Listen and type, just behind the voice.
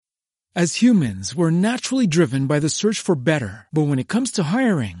As humans, we're naturally driven by the search for better. But when it comes to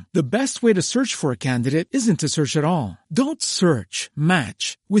hiring, the best way to search for a candidate isn't to search at all. Don't search,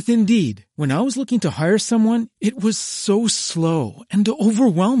 match with Indeed. When I was looking to hire someone, it was so slow and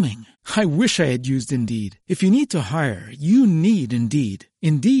overwhelming. I wish I had used Indeed. If you need to hire, you need Indeed.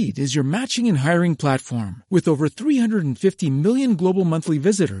 Indeed is your matching and hiring platform with over 350 million global monthly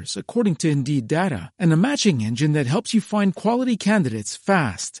visitors, according to Indeed data, and a matching engine that helps you find quality candidates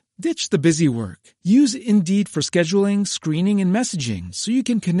fast. Ditch the busy work. Use Indeed for scheduling, screening, and messaging so you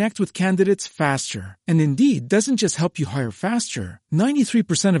can connect with candidates faster. And Indeed doesn't just help you hire faster.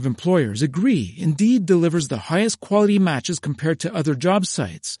 93% of employers agree Indeed delivers the highest quality matches compared to other job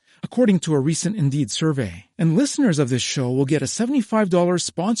sites, according to a recent Indeed survey. And listeners of this show will get a $75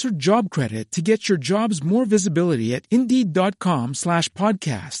 sponsored job credit to get your jobs more visibility at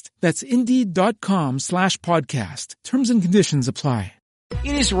Indeed.com/podcast. That's Indeed.com/podcast. Terms and conditions apply.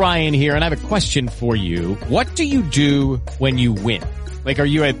 It is Ryan here, and I have a question for you. What do you do when you win? Like, are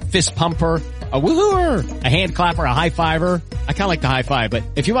you a fist pumper, a woo-hooer, a hand clapper, a high fiver? I kind of like the high five, but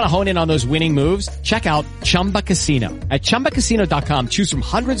if you want to hone in on those winning moves, check out Chumba Casino. At ChumbaCasino.com, choose from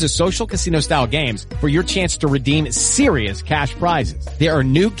hundreds of social casino-style games for your chance to redeem serious cash prizes. There are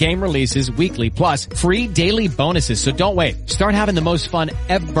new game releases weekly, plus free daily bonuses, so don't wait. Start having the most fun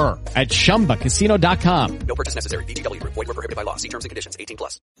ever at ChumbaCasino.com. No purchase necessary. VGW. Void where prohibited by law. See terms and conditions.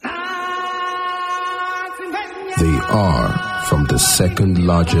 18+. They are from the second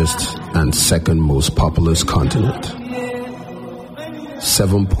largest and second most populous continent.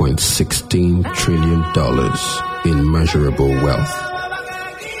 $7.16 trillion in measurable wealth.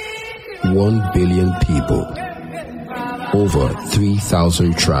 1 billion people. Over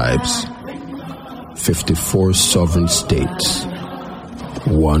 3,000 tribes. 54 sovereign states.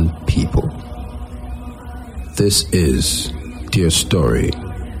 One people. This is their story.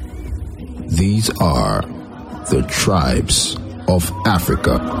 These are the tribes of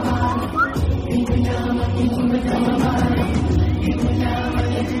Africa.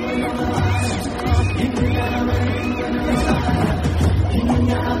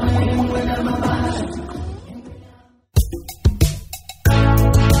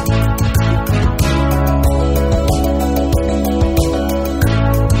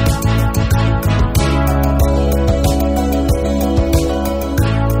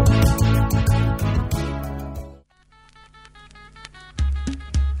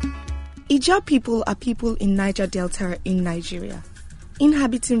 Ija people are people in Niger Delta in Nigeria,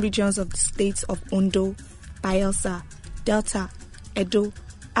 inhabiting regions of the states of Ondo, Bayelsa, Delta, Edo,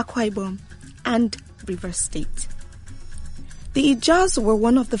 Akwa Ibom, and Rivers State. The Ijas were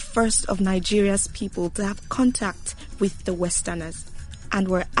one of the first of Nigeria's people to have contact with the Westerners and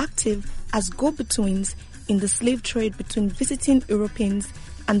were active as go-betweens in the slave trade between visiting Europeans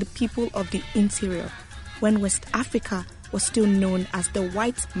and the people of the interior, when West Africa was still known as the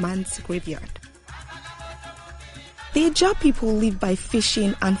white man's graveyard. The Ija people live by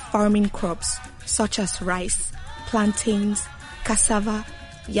fishing and farming crops such as rice, plantains, cassava,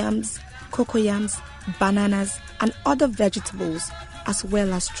 yams, cocoyams, bananas, and other vegetables, as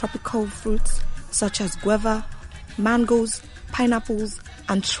well as tropical fruits such as guava, mangoes, pineapples,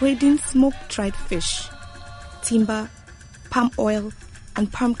 and trading smoked dried fish, timber, palm oil,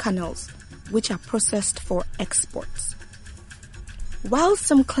 and palm kernels, which are processed for exports. While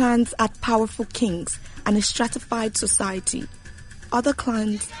some clans had powerful kings and a stratified society, other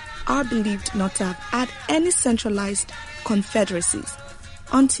clans are believed not to have had any centralized confederacies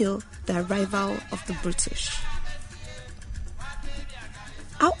until the arrival of the British.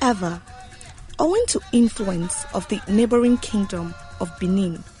 However, owing to influence of the neighboring kingdom of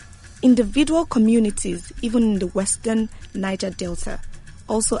Benin, individual communities, even in the western Niger Delta,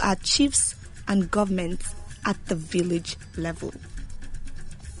 also had chiefs and governments at the village level.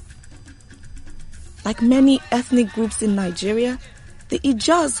 Like many ethnic groups in Nigeria, the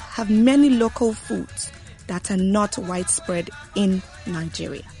Ijas have many local foods that are not widespread in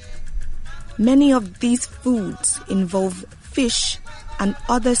Nigeria. Many of these foods involve fish and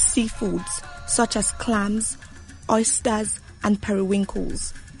other seafoods such as clams, oysters, and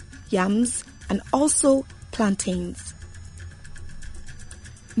periwinkles, yams, and also plantains.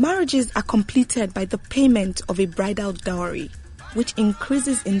 Marriages are completed by the payment of a bridal dowry, which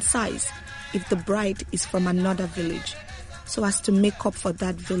increases in size if the bride is from another village, so as to make up for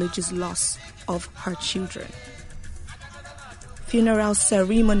that village's loss of her children. Funeral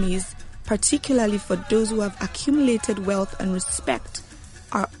ceremonies, particularly for those who have accumulated wealth and respect,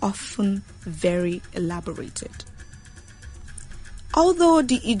 are often very elaborated. Although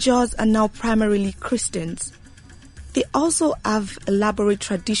the Ijas are now primarily Christians, They also have elaborate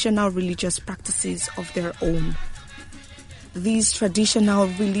traditional religious practices of their own. These traditional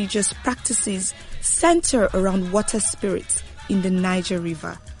religious practices center around water spirits in the Niger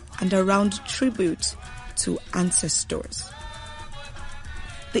River and around tribute to ancestors.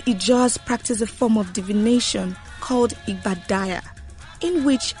 The Ijaws practice a form of divination called Igbadaya, in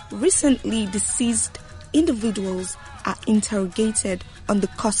which recently deceased individuals are interrogated on the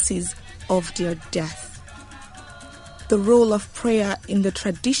causes of their death. The role of prayer in the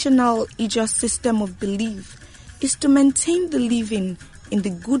traditional Ijaw system of belief is to maintain the living in the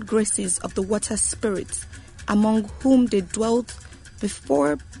good graces of the water spirits among whom they dwelt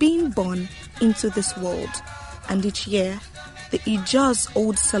before being born into this world. And each year, the Ijaws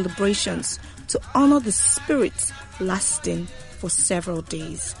hold celebrations to honor the spirits lasting for several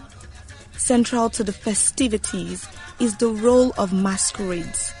days. Central to the festivities is the role of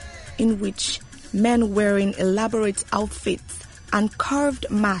masquerades, in which men wearing elaborate outfits and carved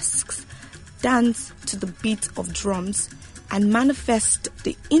masks dance to the beat of drums and manifest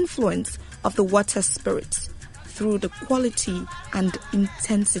the influence of the water spirits through the quality and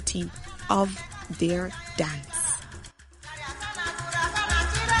intensity of their dance.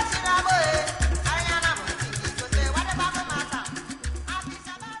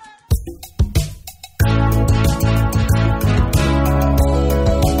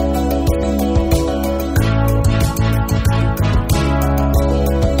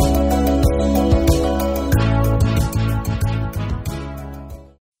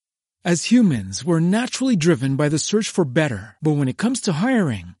 As humans, we're naturally driven by the search for better. But when it comes to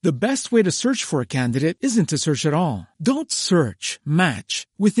hiring, the best way to search for a candidate isn't to search at all. Don't search, match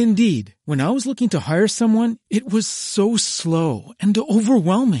with Indeed. When I was looking to hire someone, it was so slow and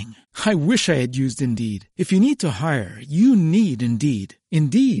overwhelming. I wish I had used Indeed. If you need to hire, you need Indeed.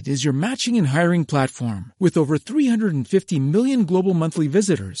 Indeed is your matching and hiring platform with over 350 million global monthly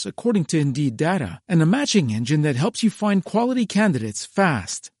visitors, according to Indeed data, and a matching engine that helps you find quality candidates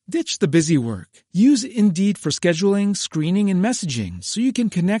fast. Ditch the busy work. Use Indeed for scheduling, screening, and messaging so you can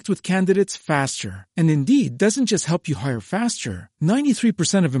connect with candidates faster. And Indeed doesn't just help you hire faster.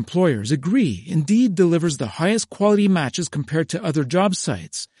 93% of employers agree Indeed delivers the highest quality matches compared to other job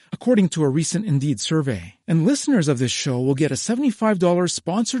sites, according to a recent Indeed survey. And listeners of this show will get a $75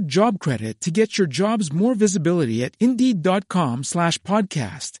 sponsored job credit to get your jobs more visibility at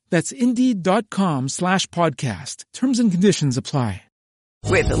Indeed.com/podcast. That's Indeed.com/podcast. Terms and conditions apply.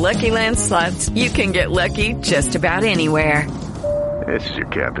 With the Lucky Land Slots, you can get lucky just about anywhere. This is your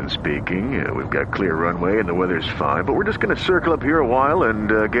captain speaking. We've got clear runway and the weather's fine, but we're just going to circle up here a while and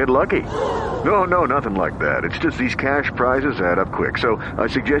get lucky. No, nothing like that. It's just these cash prizes add up quick. So I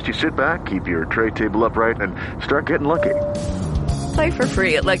suggest you sit back, keep your tray table upright, and start getting lucky. Play for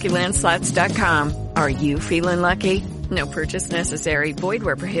free at LuckyLandSlots.com. Are you feeling lucky? No purchase necessary. Void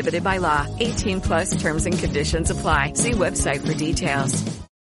where prohibited by law. 18+ terms and conditions apply. See website for details.